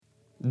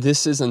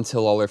This is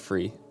Until All Are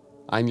Free.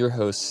 I'm your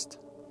host,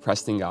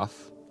 Preston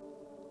Goff.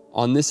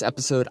 On this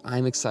episode,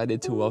 I'm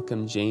excited to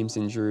welcome James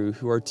and Drew,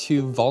 who are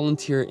two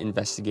volunteer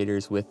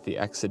investigators with the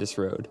Exodus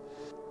Road.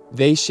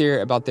 They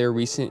share about their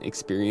recent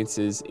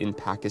experiences in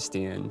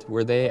Pakistan,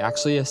 where they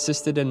actually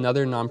assisted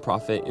another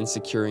nonprofit in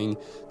securing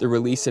the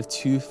release of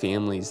two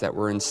families that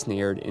were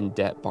ensnared in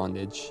debt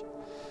bondage.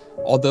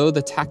 Although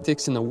the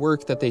tactics and the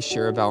work that they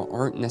share about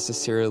aren't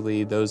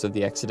necessarily those of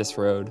the Exodus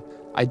Road,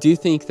 I do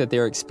think that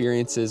their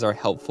experiences are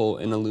helpful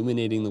in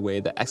illuminating the way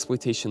that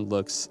exploitation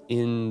looks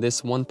in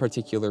this one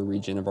particular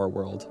region of our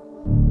world.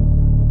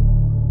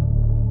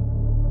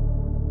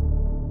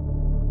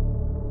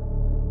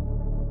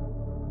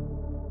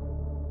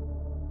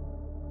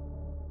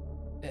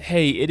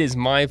 Hey, it is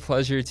my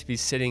pleasure to be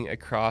sitting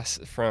across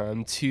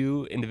from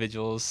two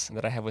individuals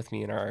that I have with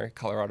me in our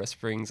Colorado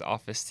Springs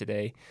office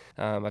today.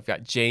 I've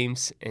got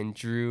James and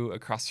Drew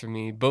across from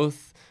me.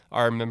 Both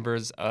are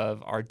members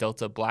of our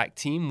Delta Black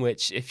team,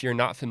 which, if you're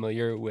not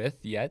familiar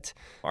with yet,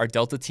 our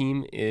Delta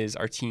team is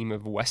our team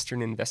of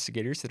Western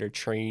investigators that are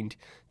trained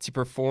to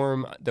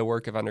perform the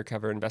work of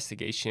undercover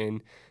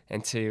investigation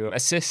and to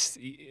assist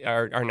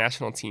our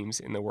national teams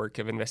in the work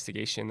of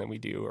investigation that we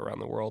do around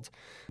the world.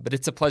 But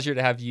it's a pleasure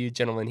to have you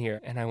gentlemen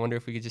here, and I wonder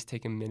if we could just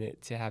take a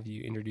minute to have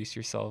you introduce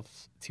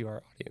yourselves to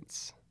our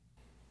audience.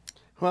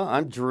 Well,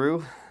 I'm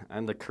Drew.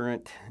 I'm the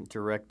current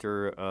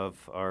director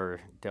of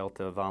our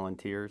Delta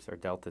volunteers, our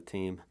Delta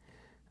team.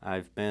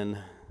 I've been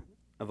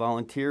a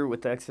volunteer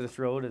with Exodus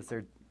Road as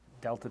their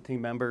Delta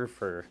team member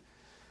for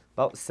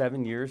about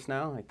 7 years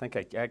now. I think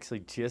I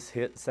actually just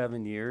hit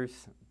 7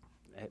 years.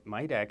 It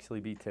might actually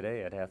be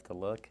today. I'd have to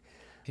look.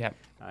 Yeah.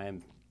 I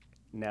am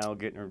now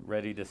getting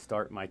ready to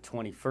start my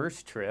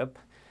 21st trip.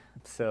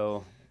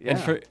 So,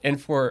 yeah. And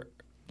for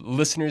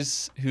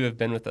listeners who have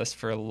been with us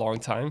for a long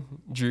time,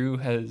 Drew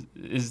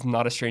is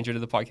not a stranger to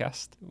the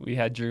podcast. We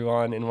had Drew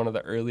on in one of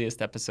the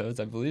earliest episodes.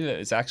 I believe it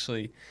was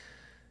actually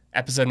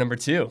episode number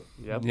 2.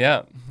 Yep.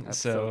 Yeah. Episode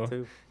So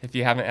 2. if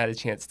you haven't had a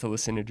chance to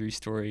listen to Drew's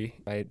story,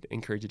 I'd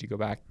encourage you to go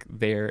back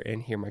there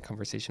and hear my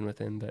conversation with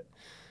him. But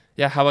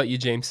yeah, how about you,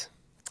 James?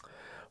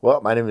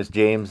 Well, my name is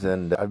James,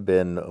 and I've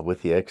been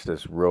with the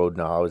Exodus Road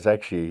now. I was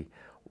actually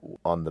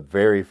on the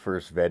very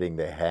first vetting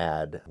they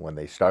had when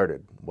they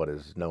started what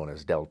is known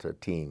as Delta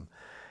Team.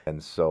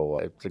 And so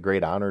it's a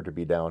great honor to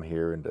be down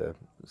here and to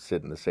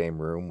sit in the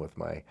same room with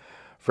my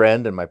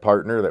friend and my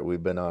partner that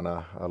we've been on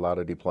a lot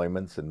of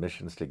deployments and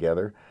missions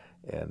together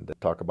and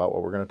talk about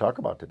what we're going to talk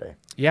about today.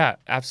 Yeah,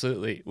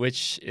 absolutely,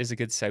 which is a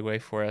good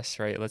segue for us,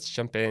 right? Let's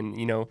jump in.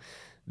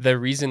 The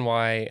reason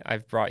why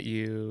I've brought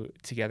you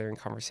together in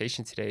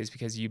conversation today is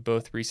because you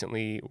both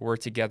recently were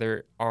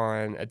together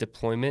on a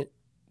deployment,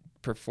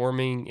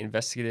 performing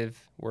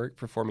investigative work,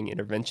 performing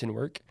intervention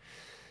work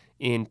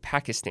in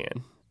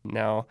Pakistan.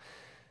 Now,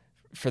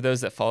 for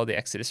those that follow the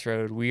Exodus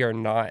Road, we are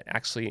not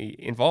actually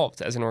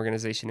involved as an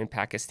organization in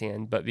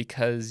Pakistan, but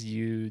because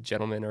you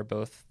gentlemen are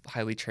both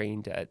highly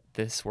trained at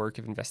this work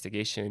of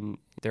investigation,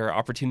 there are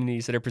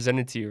opportunities that are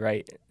presented to you,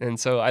 right? And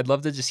so I'd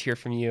love to just hear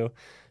from you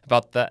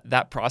about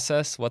that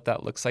process, what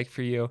that looks like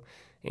for you,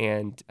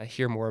 and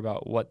hear more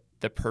about what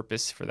the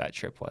purpose for that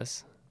trip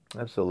was.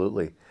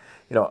 Absolutely.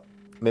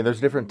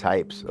 There's different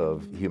types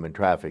of human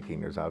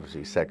trafficking. There's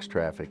obviously sex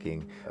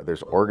trafficking,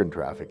 there's organ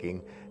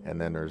trafficking, and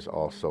then there's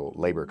also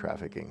labor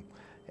trafficking.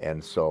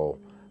 And so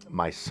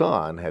my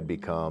son had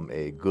become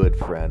a good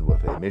friend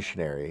with a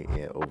missionary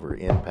over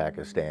in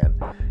Pakistan.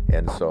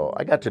 And so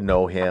I got to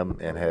know him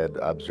and had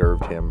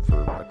observed him for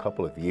a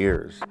couple of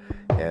years.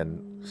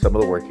 And some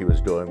of the work he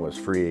was doing was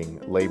freeing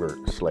labor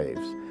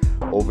slaves.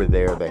 Over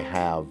there they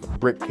have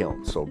brick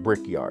kilns, so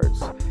brick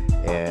yards.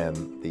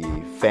 And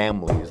the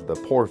families, the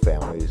poor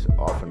families,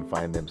 often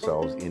find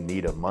themselves in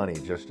need of money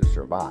just to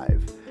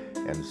survive.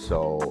 And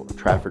so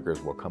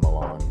traffickers will come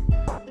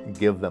along,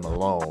 give them a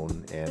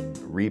loan, and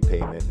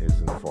repayment is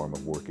in the form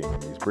of working in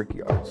these brick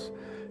yards.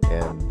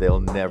 And they'll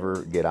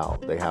never get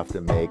out. They have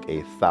to make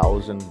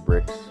 1,000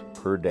 bricks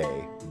per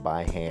day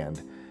by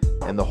hand,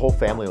 and the whole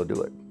family will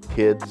do it.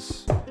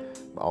 Kids,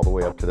 all the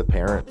way up to the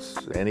parents,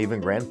 and even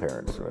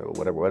grandparents,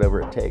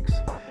 whatever it takes.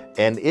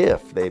 And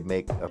if they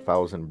make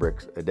 1,000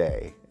 bricks a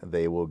day,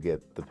 they will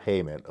get the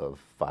payment of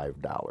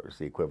 $5,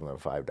 the equivalent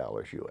of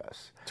 $5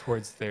 US.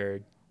 Towards their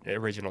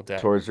original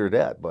debt. Towards their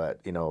debt, but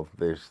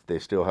they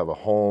still have a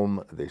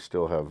home, they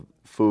still have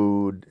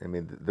food.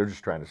 They're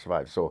just trying to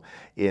survive. So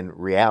in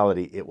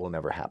reality, it will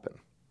never happen.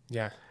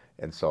 Yeah.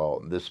 And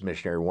so this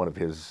missionary, one of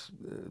his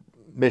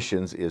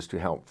missions is to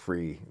help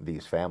free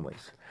these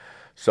families.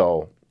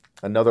 So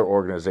another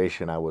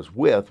organization I was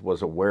with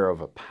was aware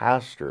of a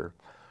pastor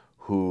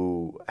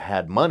who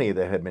had money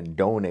that had been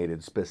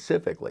donated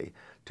specifically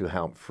to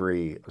help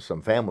free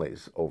some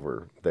families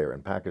over there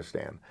in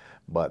Pakistan.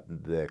 But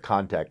the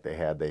contact they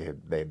had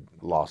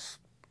lost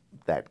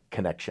that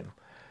connection.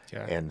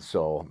 Yeah. And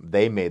so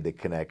they made the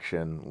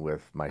connection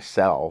with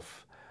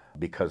myself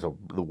because of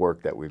the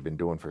work that we've been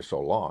doing for so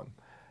long.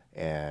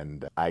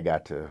 And I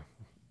got to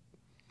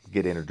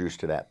get introduced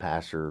to that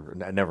pastor.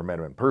 I never met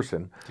him in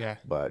person, Yeah.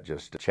 but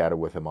just chatted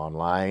with him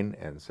online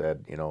and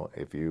said,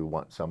 if you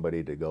want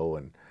somebody to go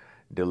and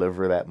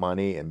deliver that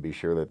money and be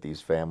sure that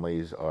these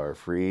families are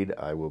freed,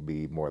 I will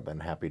be more than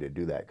happy to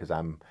do that, because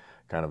I'm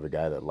kind of a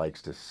guy that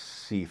likes to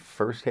see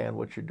firsthand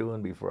what you're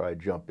doing before I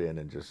jump in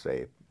and just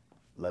say,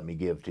 let me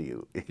give to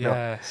you.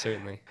 Yeah,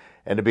 certainly.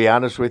 And to be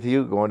honest with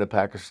you, going to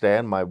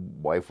Pakistan, my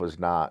wife was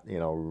not,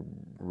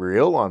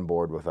 real on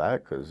board with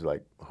that, because,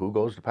 like, who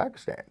goes to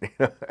Pakistan?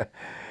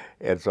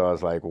 And so I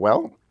was like,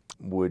 well,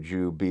 would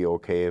you be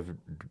okay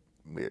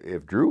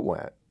if Drew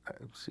went?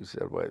 She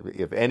said, well,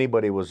 if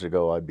anybody was to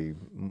go, I'd be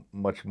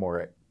much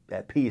more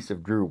at peace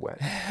if Drew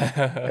went.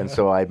 And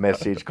so I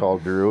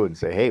called Drew and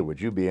say, hey, would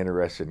you be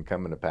interested in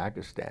coming to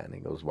Pakistan? And he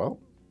goes, well,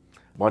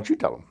 why don't you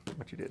tell him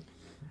what you did?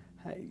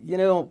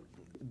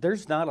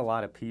 There's not a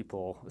lot of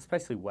people,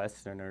 especially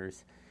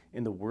Westerners,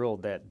 in the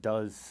world that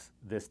does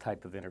this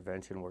type of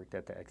intervention work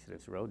that the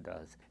Exodus Road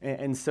does.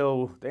 And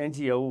so the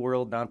NGO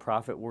world,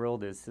 nonprofit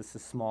world, is just a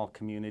small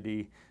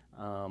community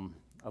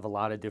of a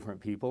lot of different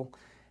people.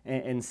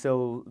 And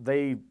so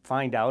they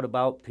find out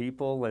about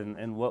people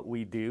and what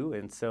we do.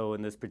 And so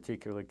in this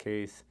particular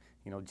case,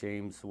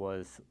 James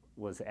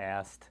was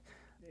asked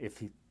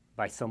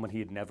by someone he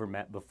had never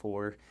met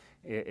before,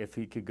 if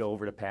he could go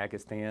over to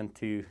Pakistan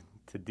to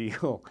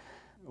deal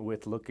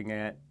with looking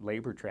at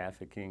labor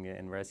trafficking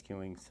and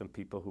rescuing some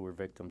people who were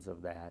victims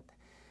of that.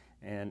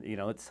 And,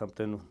 it's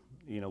something,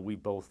 we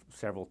both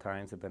several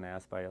times have been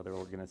asked by other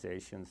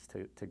organizations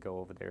to go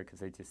over there, because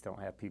they just don't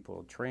have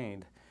people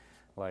trained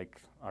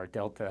like our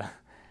Delta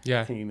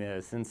team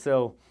is. And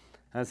so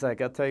I was like,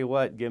 I'll tell you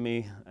what, give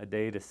me a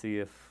day to see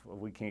if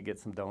we can't get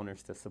some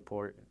donors to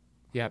support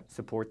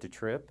the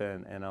trip,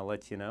 and I'll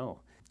let you know.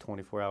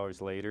 24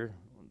 hours later,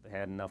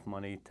 had enough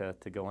money to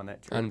go on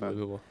that trip.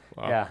 Unbelievable.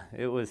 Wow. Yeah,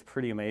 it was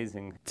pretty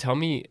amazing. Tell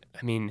me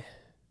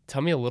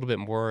a little bit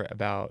more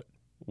about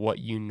what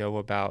you know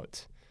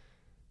about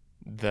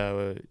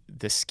the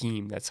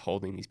scheme that's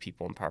holding these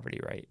people in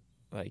poverty, right?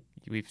 Like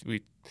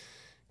we've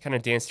kind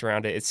of danced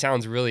around it. It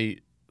sounds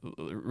really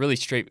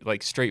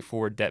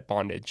straightforward debt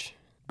bondage.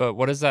 But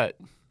what does that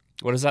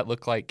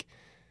look like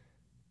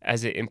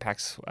as it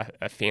impacts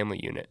a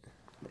family unit?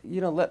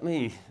 Let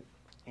me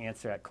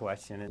answer that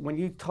question. When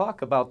you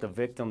talk about the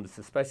victims,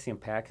 especially in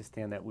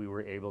Pakistan, that we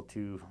were able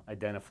to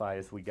identify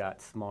as we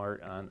got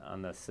smart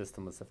on the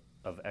systems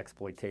of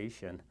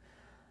exploitation,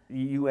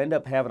 you end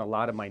up having a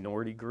lot of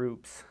minority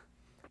groups.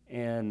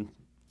 And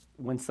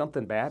when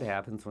something bad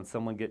happens, when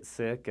someone gets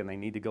sick and they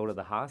need to go to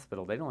the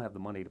hospital, they don't have the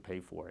money to pay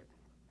for it.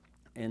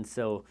 And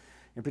so,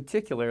 and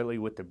particularly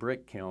with the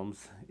brick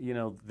kilns,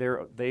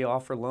 they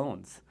offer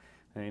loans.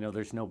 And,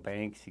 there's no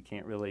banks. You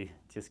can't really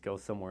just go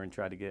somewhere and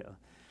try to get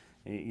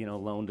a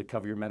loan to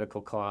cover your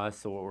medical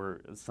costs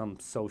or some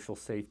social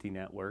safety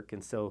network.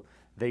 And so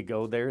they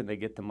go there and they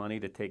get the money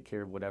to take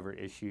care of whatever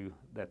issue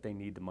that they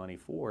need the money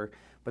for.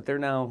 But they're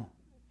now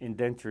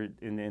indentured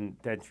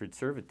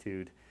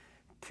servitude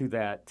to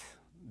that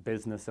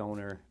business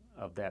owner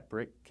of that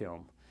brick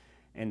kiln.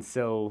 And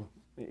so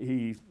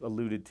he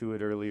alluded to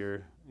it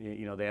earlier,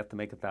 they have to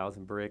make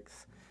 1,000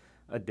 bricks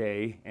a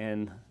day,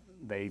 and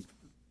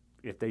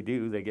if they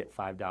do, they get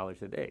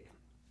 $5 a day.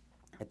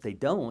 If they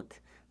don't,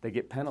 they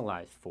get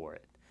penalized for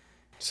it.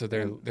 So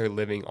they're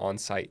living on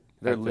site.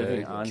 They're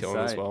living on kiln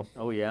site as well.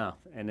 Oh yeah,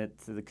 and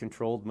it's the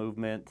controlled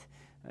movement,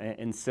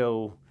 and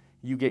so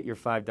you get your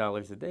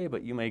 $5 a day,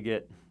 but you may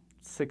get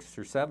 $6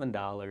 or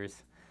 $7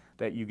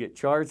 that you get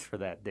charged for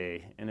that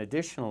day. And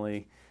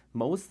additionally,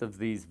 most of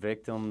these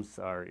victims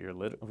are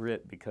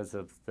illiterate because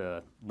of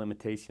the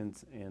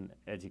limitations in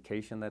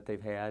education that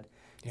they've had.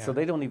 Yeah. So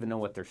they don't even know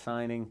what they're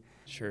signing.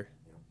 Sure.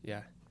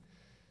 Yeah.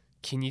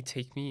 Can you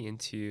take me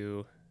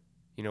into,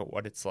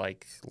 what it's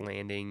like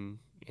landing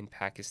in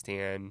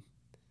Pakistan,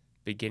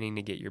 beginning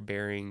to get your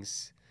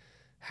bearings,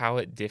 how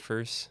it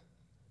differs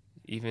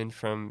even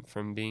from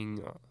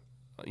being,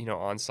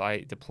 on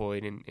site,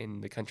 deployed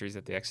in the countries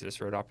that the Exodus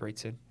Road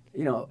operates in?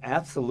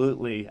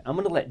 Absolutely. I'm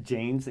going to let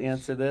James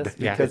answer this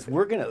because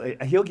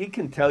he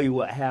can tell you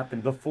what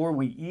happened before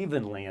we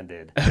even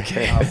landed.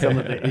 Okay. Some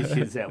of the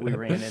issues that we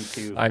ran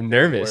into. I'm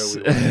nervous.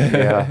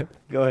 Yeah.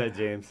 Go ahead,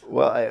 James.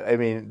 Well, I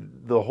mean,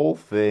 the whole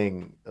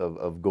thing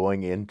of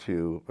going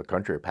into a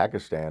country,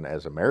 Pakistan,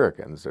 as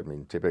Americans,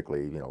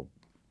 typically,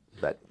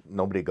 that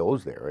nobody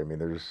goes there.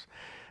 There's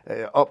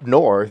up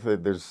north,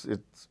 it's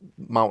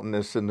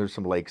mountainous and there's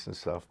some lakes and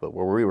stuff, but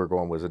where we were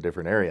going was a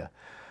different area.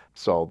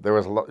 So there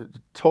was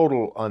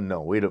total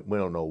unknown. We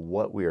don't know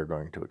what we are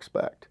going to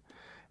expect,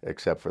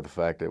 except for the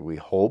fact that we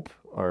hope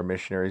our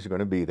missionaries are going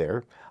to be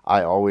there.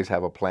 I always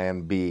have a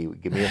plan B.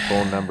 Give me a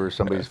phone number,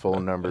 somebody's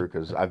phone number,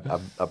 because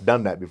I've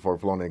done that before,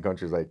 flown in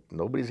countries like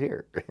nobody's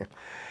here.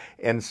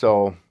 And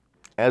so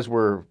as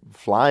we're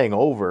flying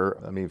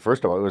over,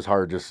 first of all, it was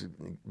hard just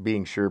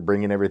being sure,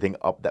 bringing everything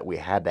up that we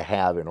had to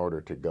have in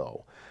order to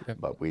go. Yep.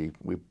 But we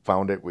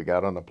found it, we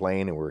got on the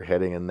plane, and we're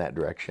heading in that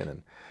direction.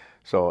 And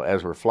so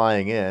as we're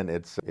flying in,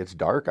 it's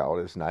dark out,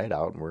 it's night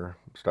out, and we're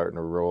starting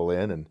to roll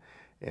in,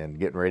 and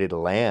getting ready to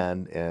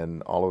land,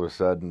 and all of a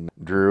sudden,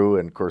 Drew,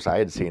 and of course I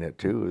had seen it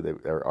too,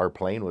 that our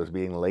plane was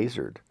being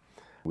lasered.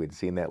 We'd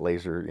seen that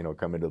laser,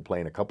 come into the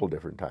plane a couple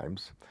different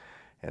times.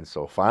 And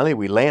so finally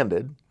we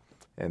landed,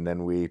 and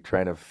then we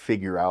trying to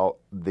figure out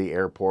the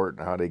airport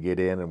and how to get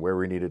in and where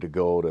we needed to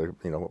go to,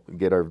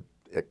 get our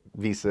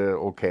visa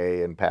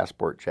okay and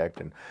passport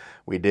checked. And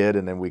we did,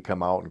 and then we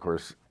come out, and of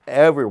course,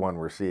 everyone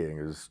we're seeing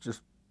is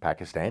just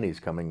Pakistanis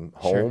coming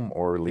home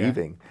or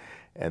leaving.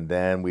 And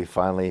then we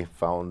finally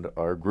found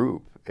our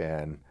group,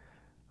 and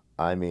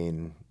I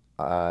mean,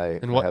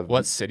 And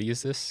what city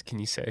is this? Can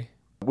you say?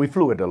 We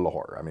flew into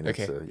Lahore. I mean,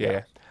 Okay. it's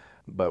Yeah.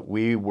 But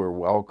we were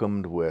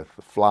welcomed with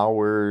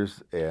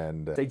flowers,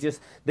 and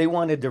They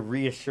wanted to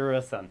reassure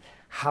us on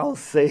how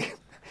safe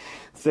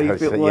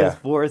it was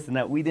for us, and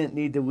that we didn't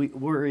need to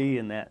worry,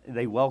 and that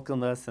they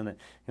welcomed us, and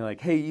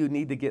like, hey, you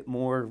need to get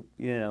more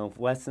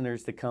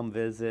Westerners to come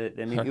visit.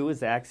 I mean, it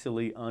was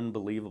actually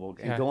unbelievable.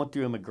 And going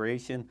through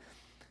immigration,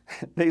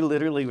 they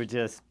literally were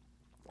just,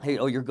 hey,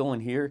 oh, you're going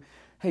here?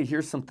 Hey,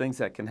 here's some things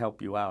that can help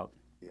you out.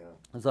 Yeah,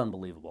 it was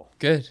unbelievable.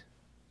 Good.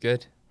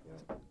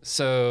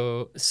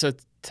 So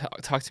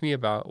talk to me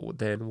about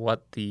then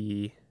what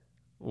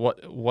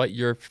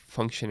your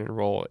function and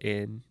role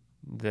in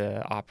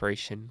the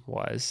operation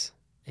was,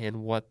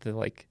 and what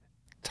the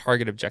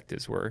target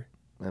objectives were.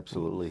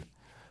 Absolutely.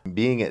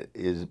 Being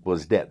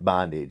was debt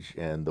bondage,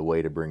 and the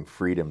way to bring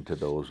freedom to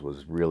those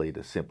was really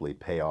to simply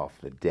pay off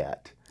the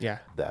debt. Yeah.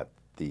 That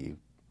the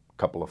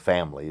couple of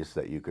families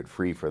that you could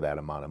free for that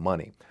amount of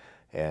money.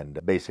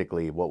 And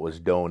basically what was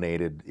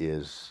donated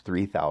is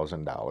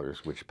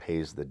 $3,000, which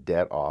pays the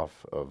debt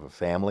off of a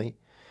family.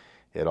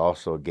 It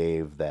also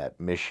gave that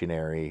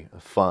missionary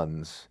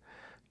funds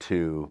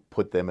to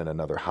put them in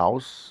another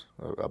house,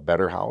 a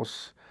better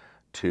house,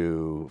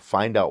 to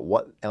find out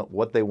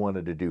what they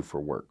wanted to do for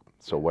work.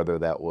 So whether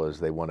that was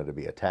they wanted to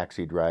be a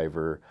taxi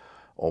driver,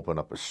 open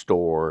up a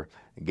store,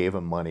 gave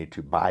them money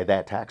to buy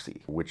that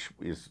taxi, which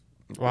is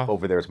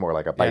over there it's more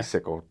like a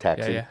bicycle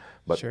taxi. Yeah.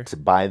 But to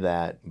buy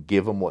that,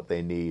 give them what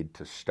they need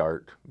to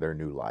start their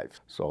new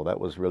life. So that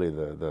was really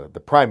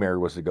the primary,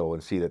 was to go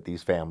and see that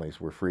these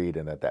families were freed,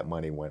 and that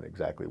money went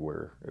exactly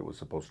where it was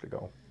supposed to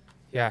go.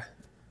 Yeah.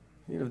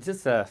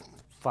 Just to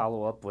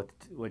follow up with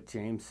what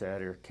James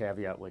said, or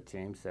caveat what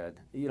James said,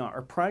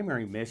 our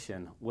primary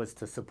mission was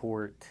to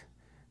support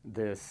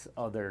this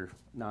other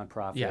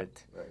nonprofit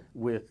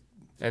with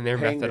and their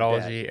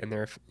methodology and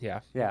their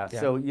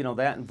So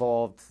that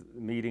involved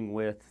meeting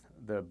with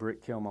the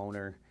brick kiln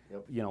owner,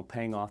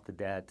 paying off the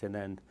debt, and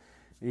then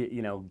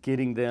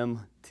getting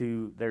them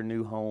to their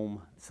new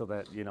home so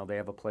that they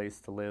have a place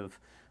to live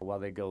while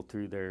they go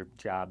through their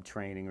job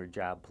training or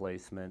job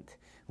placement.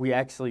 We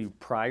actually,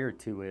 prior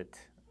to it,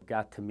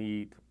 got to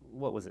meet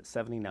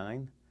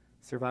 79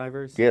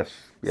 survivors? Yes.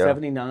 Yeah.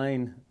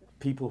 79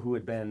 people who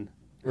had been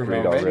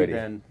already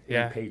been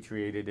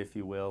repatriated, if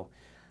you will.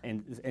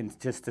 And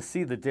just to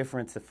see the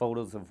difference of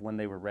photos of when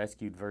they were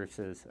rescued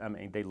versus,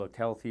 they looked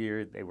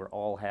healthier, they were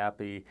all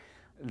happy.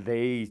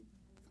 They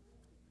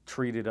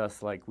treated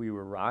us like we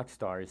were rock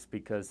stars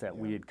because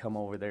we had come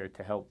over there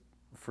to help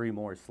free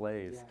more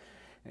slaves.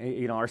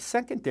 Yeah. Our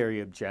secondary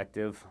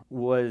objective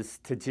was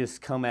to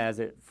just come as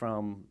it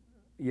from,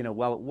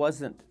 while it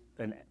wasn't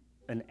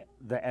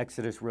the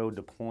Exodus Road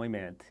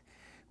deployment,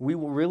 we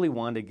really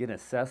wanted to get an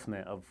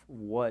assessment of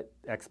what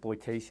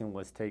exploitation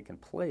was taking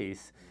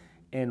place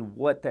and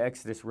what the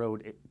Exodus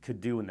Road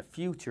could do in the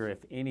future,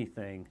 if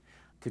anything,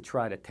 to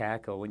try to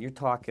tackle. When you're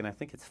talking, I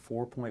think it's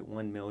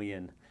 4.1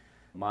 million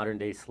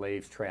modern-day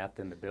slaves trapped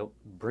in the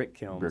brick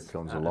kilns. Brick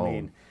kilns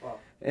alone.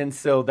 And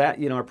so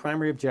that, our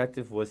primary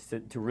objective was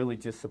to really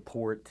just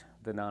support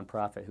the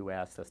nonprofit who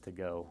asked us to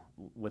go,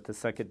 with the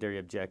secondary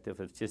objective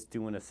of just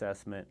doing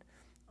assessment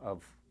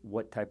of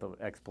what type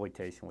of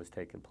exploitation was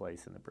taking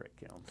place in the brick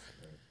kilns.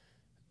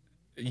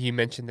 You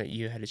mentioned that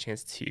you had a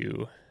chance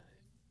to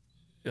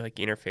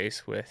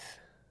interface with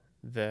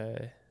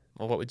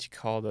what would you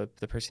call the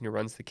person who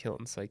runs the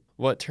kilns?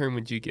 What term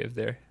would you give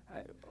there?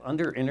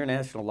 Under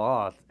international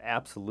law,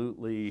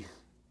 absolutely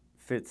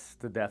fits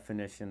the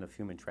definition of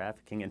human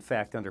trafficking. In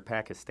fact, under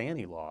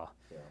Pakistani law,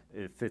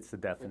 it fits the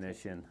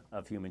definition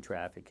of human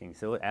trafficking.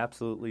 So it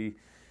absolutely,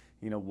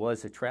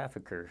 was a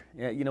trafficker.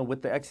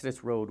 With the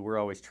Exodus Road, we're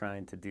always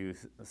trying to do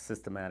a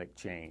systematic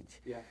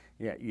change.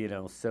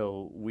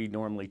 So we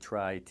normally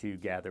try to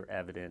gather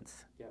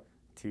evidence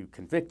to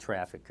convict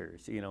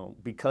traffickers.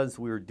 Because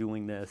we were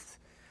doing this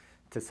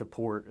to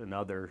support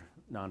another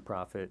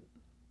nonprofit,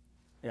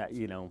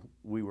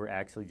 we were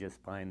actually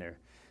just buying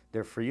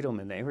their freedom,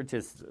 and they were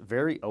just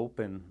very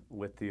open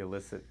with the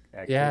illicit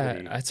activity.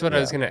 Yeah, that's what I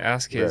was going to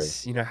ask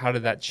is, how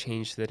did that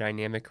change the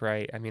dynamic,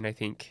 right? I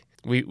think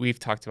we've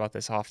talked about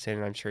this often,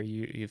 and I'm sure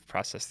you've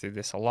processed through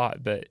this a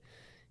lot, but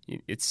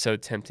it's so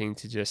tempting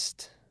to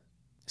just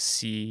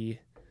see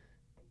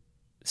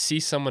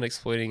someone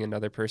exploiting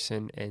another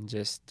person and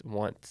just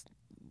want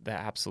the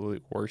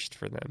absolute worst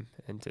for them,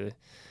 and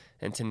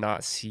to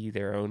not see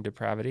their own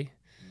depravity.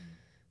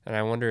 And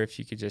I wonder if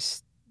you could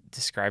just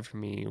describe for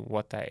me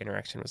what that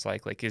interaction was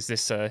like. Is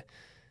this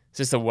Is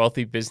this a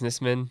wealthy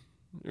businessman?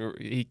 Or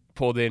he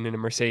pulled in a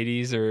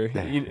Mercedes, or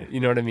you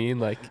know what I mean?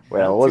 Like,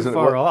 Well, it Not wasn't too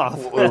far off.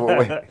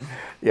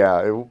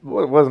 yeah, it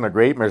wasn't a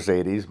great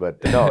Mercedes,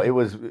 but no, it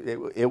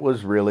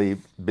was really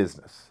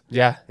business.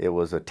 yeah, It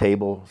was a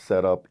table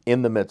set up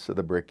in the midst of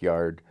the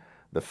brickyard.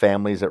 The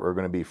families that were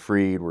going to be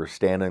freed were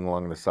standing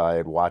along the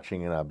side,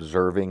 watching and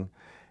observing.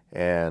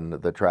 And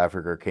the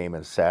trafficker came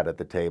and sat at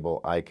the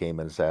table. I came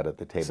and sat at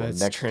the table so it's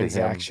next to him.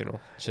 transactional.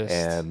 Just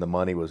And the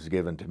money was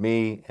given to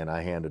me, and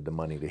I handed the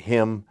money to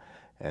him.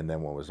 And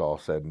then when it was all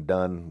said and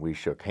done, we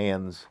shook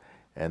hands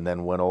and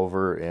then went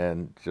over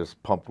and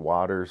just pumped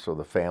water so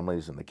the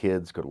families and the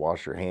kids could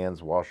wash their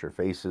hands, wash their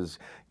faces,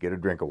 get a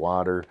drink of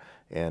water,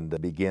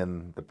 and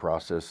begin the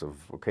process of,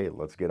 okay,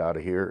 let's get out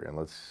of here and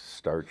let's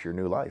start your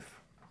new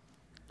life.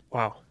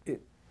 wow.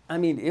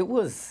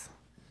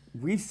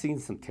 We've seen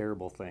some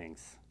terrible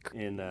things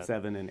in the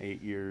 7 and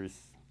 8 years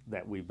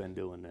that we've been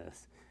doing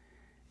this.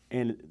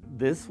 And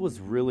this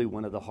was really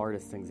one of the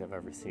hardest things I've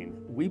ever seen.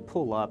 We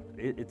pull up,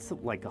 it's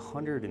like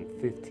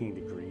 115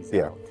 degrees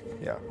out.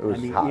 Yeah, it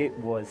was hot. It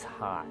was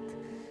hot.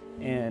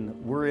 And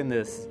we're in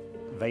this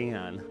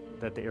van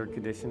that the air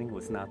conditioning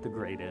was not the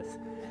greatest.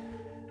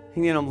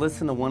 And, I'm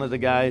listening to one of the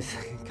guys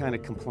kind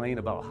of complain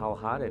about how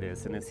hot it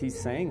is. And as he's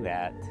saying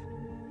that,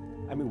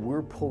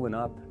 we're pulling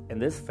up,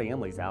 and this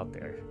family's out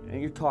there.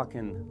 And you're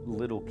talking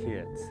little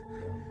kids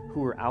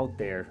who are out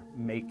there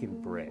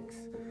making bricks.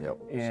 Yep,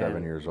 And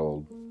 7 years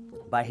old.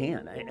 by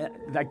hand.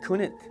 I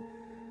couldn't,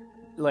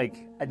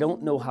 I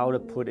don't know how to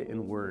put it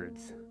in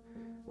words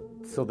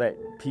so that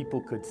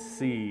people could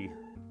see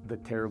the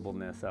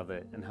terribleness of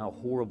it and how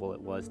horrible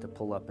it was to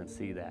pull up and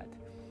see that.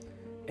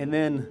 And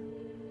then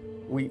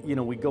we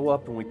go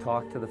up and we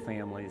talk to the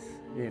families,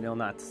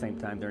 not at the same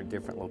time, they're in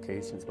different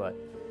locations, but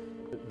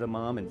the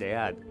mom and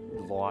dad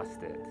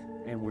lost it.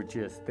 And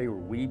they were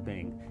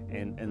weeping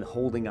and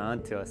holding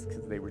on to us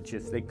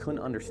because they couldn't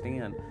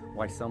understand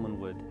why someone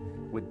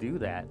would do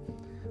that.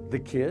 The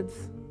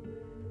kids,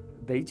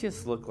 they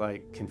just look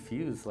like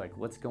confused, like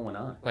what's going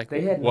on? Like,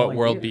 they had what no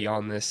world idea.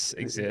 beyond this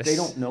exists? They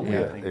don't know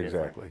Yeah, anything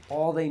exactly. different.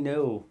 All they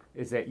know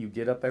is that you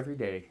get up every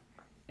day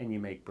and you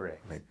make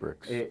bricks. Make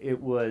bricks. It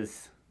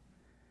was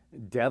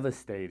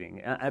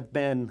devastating. I've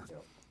been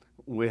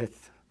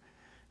with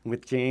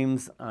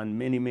James on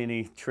many,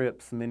 many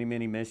trips, many,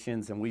 many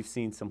missions, and we've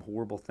seen some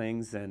horrible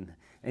things. And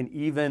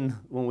even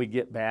when we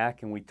get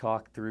back and we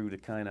talk through to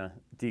kind of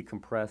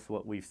decompress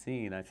what we've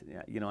seen,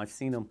 I've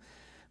seen him.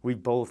 We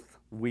both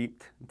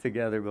wept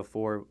together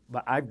before,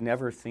 but I've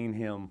never seen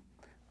him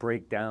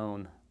break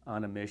down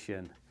on a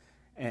mission.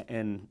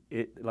 And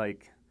it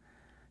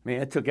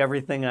it took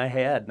everything I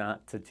had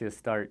not to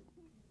just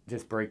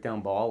break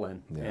down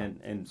bawling. Yeah.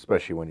 And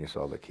Especially when you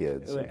saw the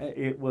kids.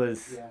 it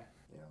was.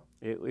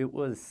 It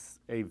was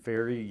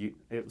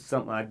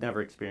something I'd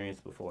never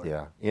experienced before.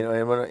 Yeah,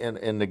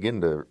 and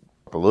again, to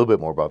talk a little bit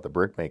more about the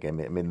brick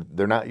making.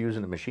 They're not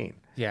using a machine.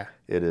 Yeah.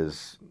 It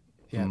is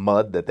Yeah.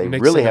 mud that they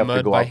Mixing really the have to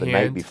mud go by out the night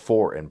hand.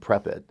 before and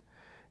prep it,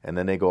 and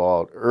then they go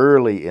out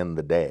early in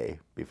the day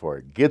before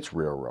it gets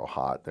real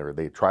hot. Or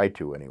they try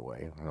to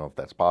anyway. I don't know if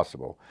that's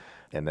possible,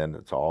 and then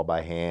it's all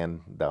by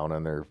hand down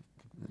on their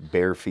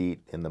bare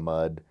feet in the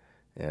mud,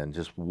 and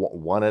just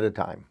one at a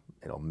time.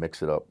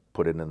 Mix it up,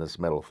 put it in this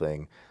metal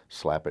thing,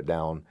 slap it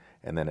down,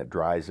 and then it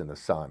dries in the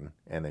sun.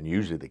 And then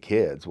usually the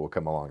kids will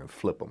come along and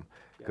flip them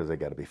because they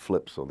got to be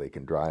flipped so they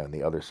can dry on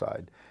the other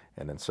side.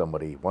 And then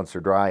once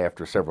they're dry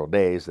after several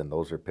days, then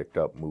those are picked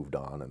up, moved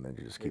on, and then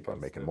you just keep on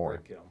making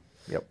more.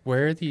 Yep.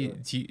 Where are do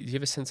you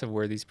have a sense of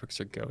where these bricks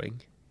are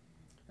going?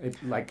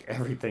 It's like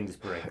everything's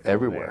brick.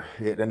 Everywhere.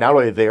 And not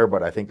only there,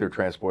 but I think they're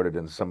transported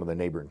in some of the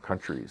neighboring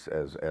countries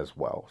as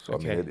well. So,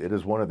 Okay. it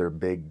is one of their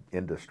big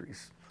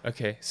industries.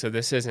 Okay, so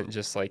this isn't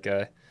just like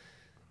a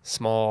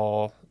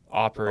small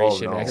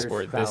operation no.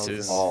 export. There's This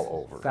is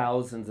all over.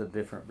 Thousands of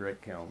different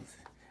brick kilns.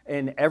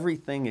 And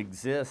everything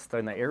exists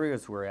in the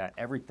areas we're at.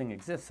 Everything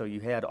exists. So you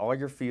had all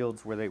your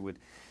fields where they would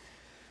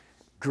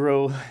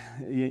grow,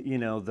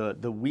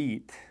 the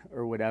wheat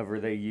or whatever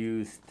they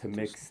used to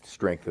mix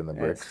Strengthen the and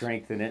bricks.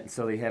 strengthen it. And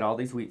so they had all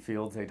these wheat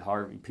fields.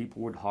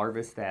 People would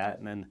harvest that,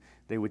 and then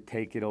they would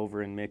take it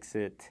over and mix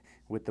it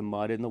with the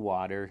mud and the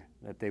water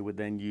that they would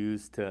then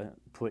use to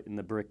put in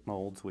the brick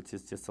molds, which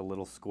is just a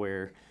little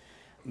square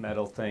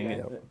metal thing.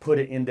 And put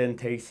an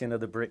indentation of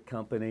the brick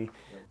company.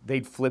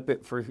 They'd flip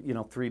it for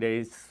 3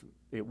 days.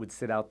 It would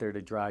sit out there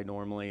to dry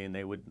normally, and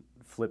they would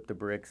flip the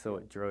brick so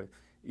it dried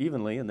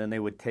evenly, and then they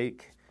would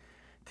take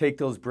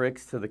those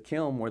bricks to the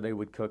kiln where they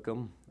would cook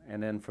them,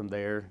 and then from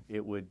there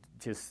it would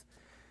just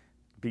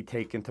be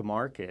taken to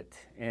market.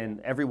 And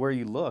everywhere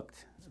you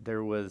looked,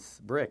 there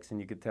was bricks, and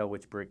you could tell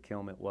which brick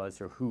kiln it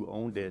was or who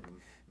owned it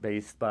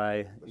based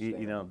by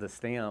the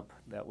stamp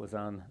that was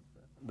on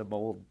the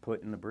mold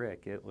put in the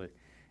brick.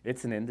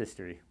 It's an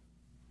industry.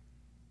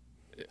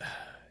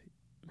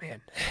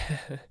 man.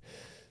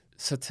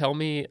 So tell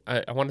me,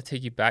 I want to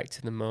take you back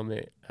to the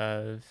moment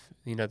of,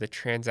 the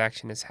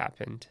transaction has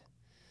happened.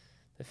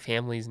 The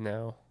families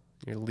know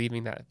you're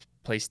leaving that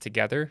place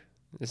together.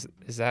 Is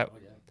that?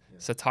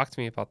 So talk to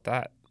me about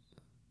that.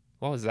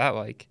 What was that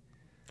like?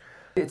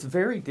 It's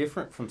very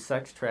different from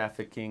sex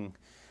trafficking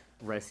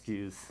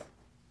rescues.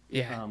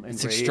 Yeah, And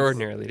it's raids,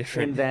 extraordinarily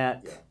different. in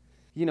that,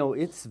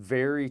 it's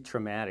very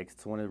traumatic.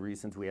 It's one of the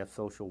reasons we have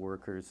social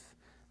workers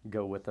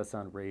go with us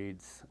on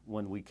raids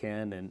when we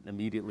can, and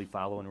immediately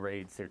following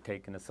raids, they're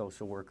taking the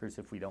social workers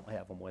if we don't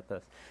have them with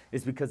us.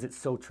 It's because it's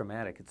so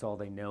traumatic. It's all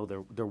they know.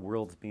 Their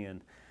world's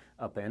being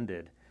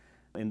upended.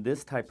 In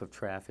this type of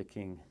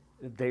trafficking,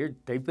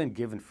 they've been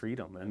given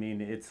freedom. I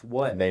mean, it's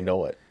what And they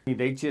know it. I mean,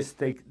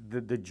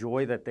 the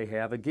joy that they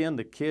have. Again,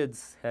 the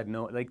kids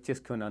they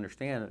just couldn't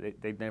understand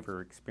it. They've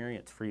never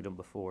experienced freedom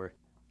before.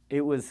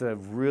 It was a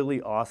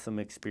really awesome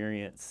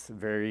experience,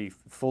 very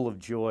full of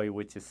joy,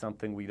 which is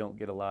something we don't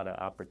get a lot of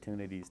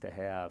opportunities to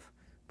have.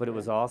 But it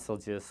was also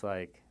just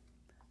like,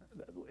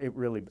 it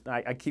really,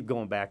 I keep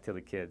going back to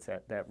the kids.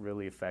 That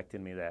really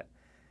affected me, that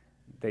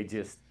they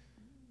just,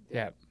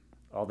 Yeah,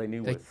 all they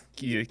knew was,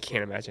 you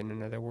can't imagine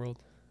another world.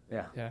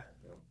 yeah. Yeah.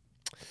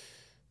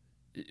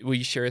 Will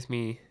you share with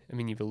me, I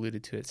mean, you've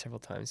alluded to it several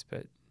times,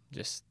 but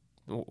just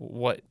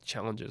what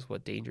challenges,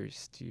 what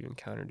dangers do you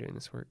encounter doing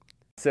this work?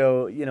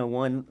 So,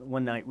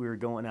 one night we were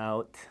going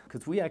out,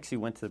 because we actually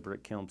went to the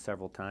brick kiln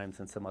several times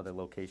and some other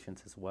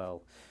locations as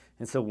well.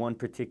 And so one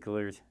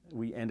particular,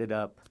 we ended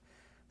up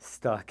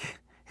stuck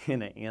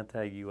in an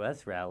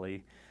anti-U.S.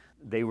 rally.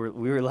 They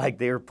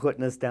were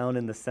putting us down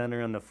in the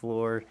center on the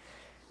floor,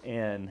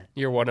 and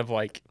You're one of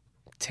like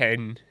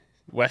 10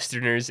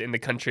 Westerners in the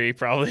country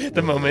probably at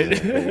the moment.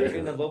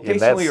 in the location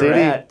that we were city,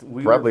 at,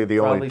 we probably were the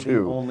only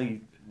two. the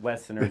only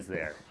Westerners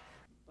there.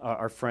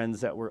 Our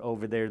friends that were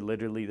over there,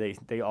 literally,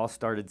 they all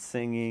started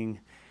singing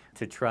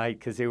to try,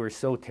 because they were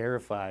so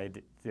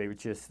terrified. They were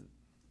just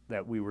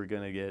that we were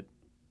going to get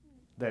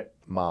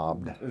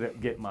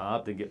Mobbed. get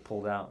mobbed and get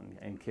pulled out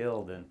and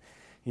killed. And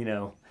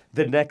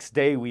the next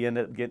day we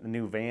ended up getting a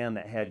new van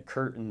that had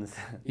curtains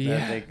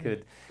that they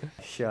could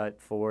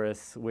shut for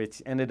us,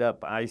 which ended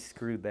up, I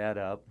screwed that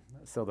up.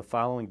 So the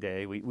following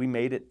day we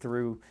made it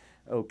through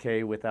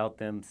okay without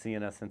them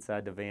seeing us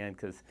inside the van,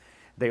 because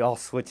they all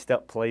switched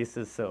up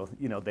places. So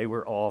they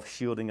were all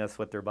shielding us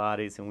with their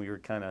bodies, and we were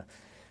kind of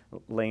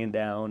laying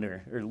down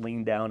or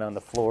leaned down on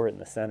the floor in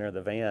the center of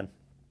the van.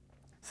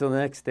 So the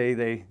next day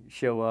they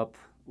show up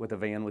with a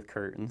van with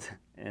curtains,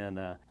 and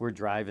we're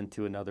driving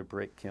to another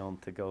brick kiln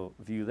to go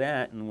view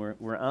that, and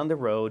we're on the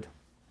road,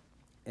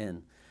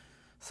 and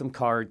some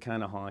car had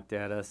kind of honked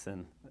at us,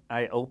 and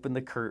I opened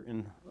the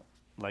curtain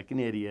like an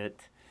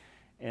idiot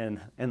and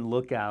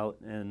look out,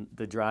 and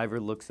the driver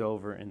looks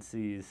over and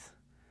sees,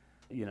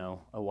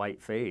 a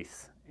white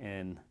face,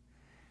 and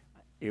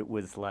it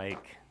was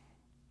like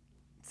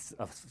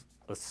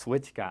a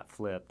switch got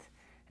flipped,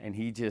 and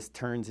he just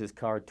turns his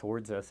car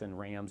towards us and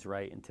rams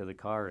right into the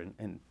car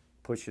and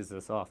pushes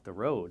us off the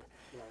road.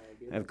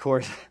 And of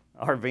course,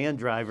 our van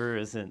driver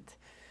isn't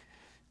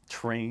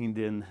trained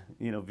in,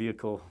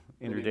 vehicle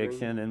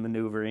interdiction and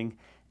maneuvering,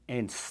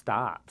 and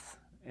stops.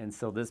 And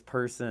so this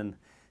person,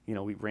 he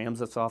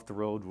rams us off the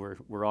road.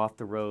 We're off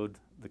the road.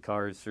 The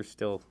cars are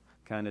still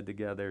kind of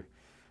together.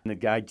 And the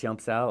guy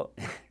jumps out,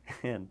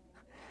 and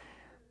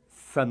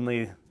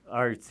suddenly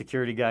our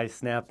security guy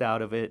snapped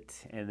out of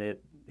it, and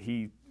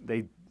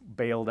they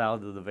bailed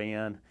out of the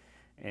van.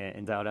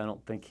 And I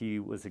don't think he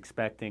was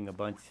expecting a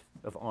bunch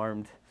of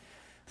armed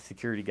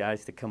security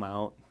guys to come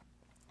out,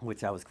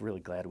 which I was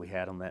really glad we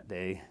had them that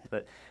day.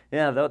 But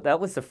yeah, that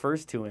was the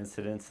first two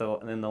incidents. So,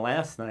 and then the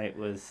last night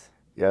was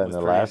and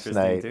the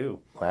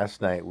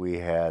last night we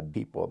had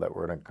people that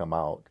were going to come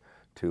out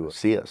to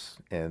see us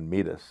and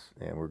meet us,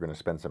 and we're going to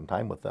spend some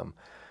time with them.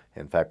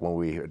 In fact, when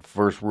we had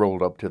first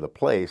rolled up to the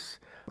place,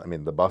 I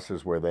mean, the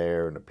buses were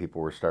there and the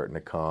people were starting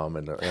to come,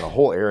 and the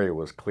whole area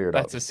was cleared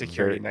up. That's a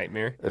security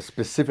nightmare.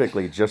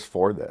 Specifically just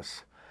for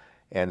this.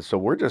 And so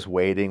we're just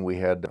waiting. We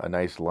had a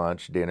nice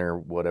lunch, dinner,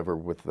 whatever,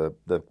 with the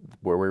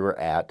where we were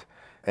at.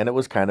 And it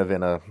was kind of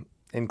in a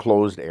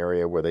enclosed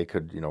area where they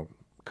could,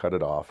 cut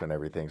it off and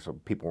everything, so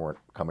people weren't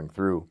coming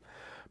through.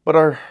 But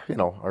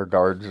our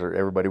guards or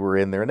everybody were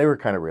in there, and they were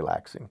kind of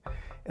relaxing.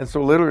 And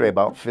so literally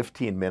about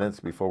 15 minutes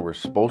before we're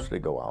supposed to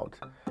go out,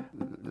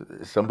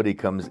 somebody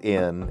comes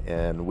in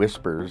and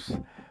whispers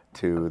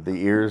to the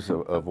ears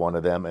of one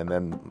of them, and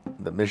then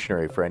the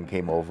missionary friend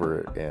came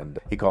over, and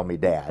he called me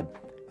Dad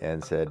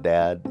and said,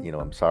 "Dad,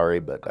 I'm sorry,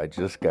 but I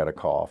just got a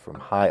call from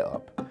high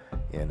up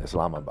in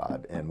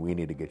Islamabad, and we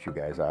need to get you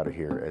guys out of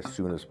here as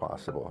soon as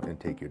possible and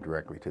take you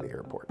directly to the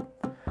airport."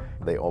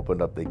 They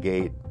opened up the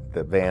gate.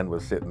 The van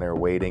was sitting there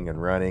waiting and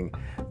running.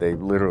 They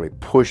literally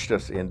pushed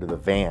us into the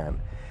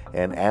van.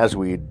 And as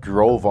we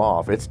drove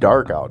off, it's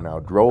dark out now,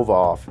 drove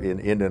off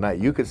into the night,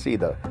 you could see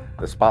the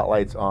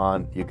spotlights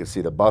on, you could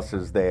see the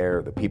buses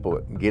there, the people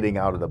getting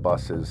out of the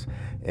buses,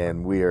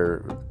 and we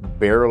are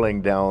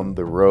barreling down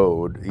the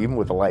road, even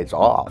with the lights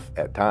off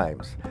at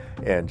times,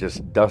 and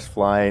just dust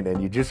flying,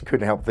 and you just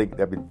couldn't help think,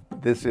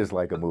 this is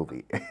like a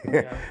movie.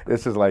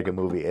 This is like a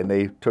movie. And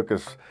they took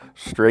us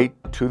straight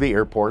to the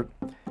airport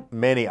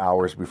many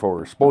hours before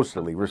we were supposed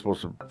to leave. We were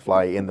supposed to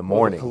fly in the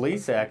morning. The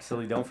police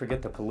actually, don't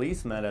forget, the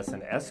police met us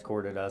and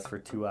escorted us for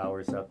 2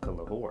 hours up to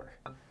Lahore.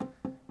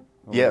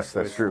 Yes,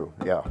 that's true.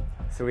 Yeah.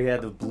 So we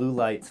had the blue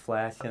lights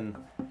flashing.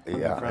 Yeah,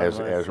 in front of as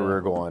us, we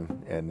were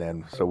going, and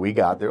then so we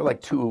got there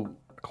like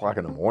 2:00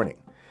 in the morning,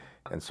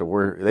 and so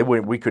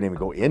we couldn't even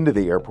go into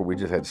the airport. We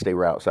just had to stay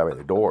right outside by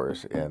the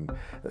doors. And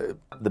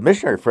the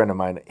missionary friend of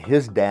mine,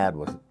 his dad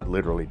was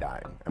literally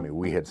dying. I mean,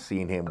 we had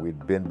seen him.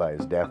 We'd been by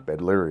his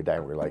deathbed, literally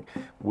dying. We were like,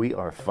 "We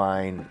are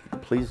fine.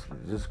 Please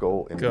just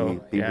go and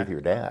be with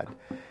your dad."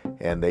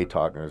 And they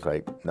talked, and it was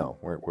like, "No,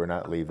 we're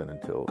not leaving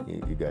until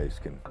you guys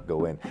can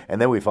go in." And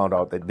then we found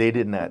out that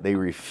they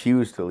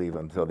refused to leave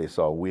until they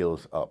saw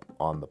wheels up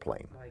on the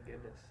plane. My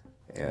goodness.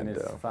 And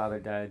his father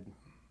died.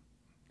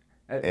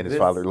 And his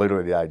father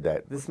literally died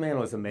that. This man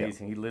was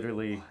amazing. He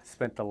literally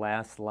spent the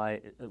last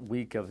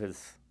week of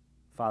his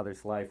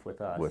father's life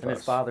with us.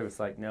 His father was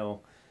like,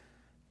 "No,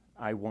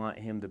 I want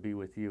him to be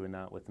with you and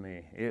not with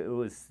me." It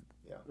was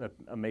an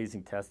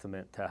amazing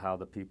testament to how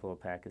the people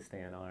of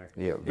Pakistan are.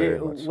 Yeah, very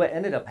much. What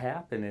ended up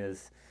happening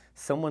is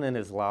someone in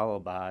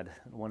Islamabad,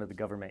 one of the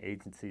government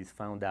agencies,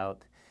 found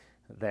out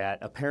that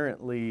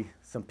apparently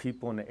some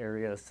people in the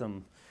area,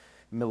 some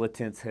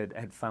militants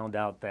had found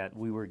out that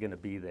we were going to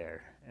be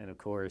there. And of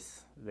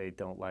course, they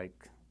don't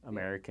like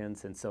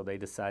Americans, and so they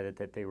decided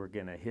that they were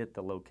going to hit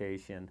the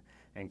location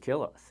and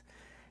kill us.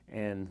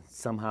 And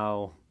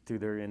somehow, through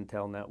their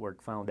intel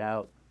network, found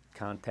out,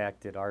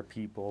 contacted our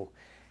people,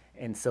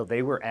 and so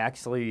they were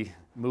actually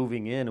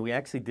moving in. We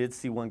actually did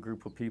see one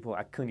group of people.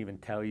 I couldn't even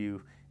tell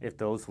you if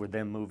those were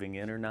them moving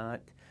in or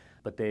not,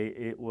 but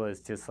it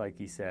was just like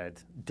he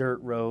said, dirt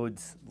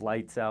roads,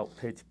 lights out,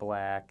 pitch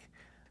black.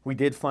 We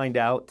did find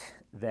out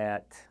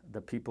that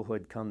the people who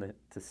had come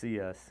to see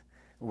us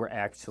were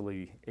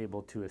actually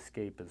able to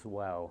escape as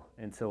well.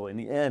 And so in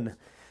the end,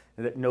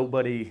 that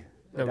nobody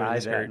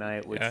died that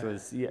night, which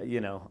was,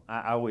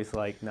 I always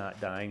like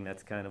not dying.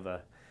 That's kind of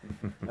a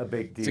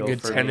big deal.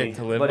 It's a good tenet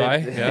to live but by.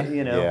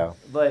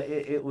 But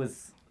it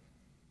was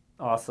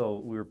also,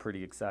 we were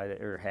pretty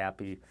excited or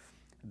happy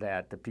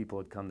that the people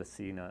who had come to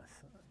see us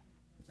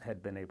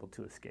had been able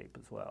to escape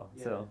as well.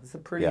 Yeah. So it's a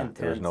pretty intense.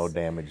 There was no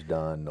damage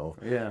done, no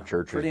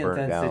churches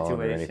burnt down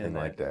or anything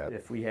like that.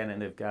 If we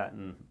hadn't have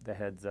gotten the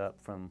heads up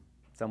from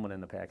someone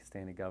in the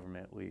Pakistani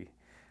government, we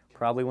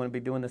probably wouldn't be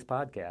doing this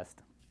podcast.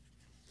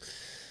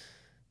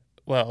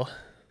 Well,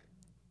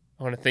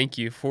 I want to thank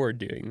you for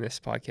doing this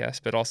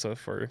podcast, but also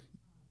for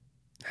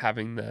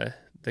having the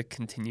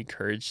continued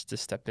courage to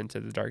step into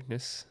the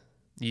darkness.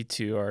 You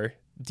two are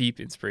deep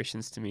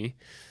inspirations to me.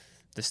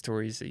 The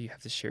stories that you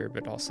have to share,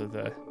 but also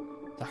the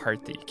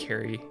heart that you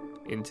carry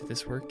into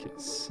this work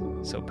is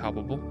so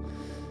palpable.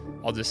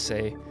 I'll just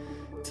say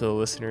to the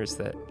listeners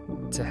that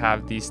to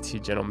have these two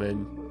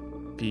gentlemen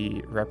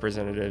be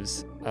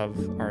representatives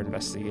of our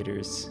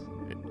investigators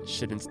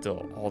should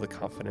instill all the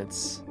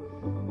confidence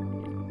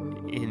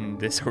in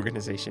this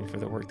organization for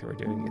the work that we're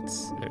doing.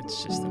 It's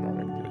just an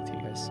honor to be with you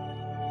guys.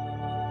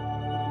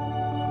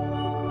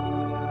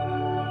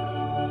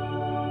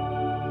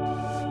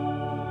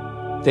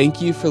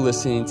 Thank you for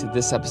listening to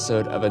this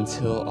episode of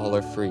Until All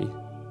Are Free.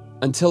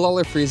 Until All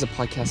Are Free is a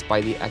podcast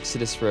by the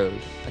Exodus Road,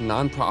 a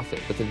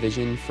nonprofit with a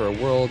vision for a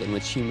world in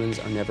which humans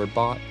are never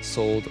bought,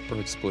 sold, or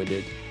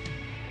exploited.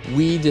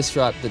 We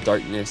disrupt the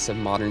darkness of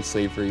modern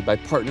slavery by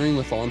partnering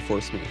with law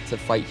enforcement to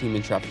fight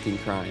human trafficking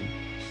crime,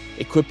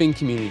 equipping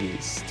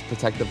communities to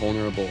protect the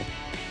vulnerable,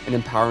 and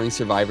empowering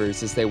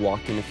survivors as they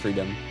walk into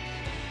freedom.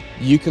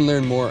 You can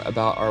learn more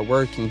about our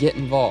work and get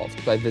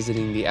involved by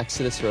visiting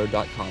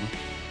theexodusroad.com.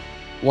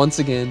 Once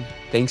again,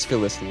 thanks for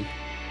listening.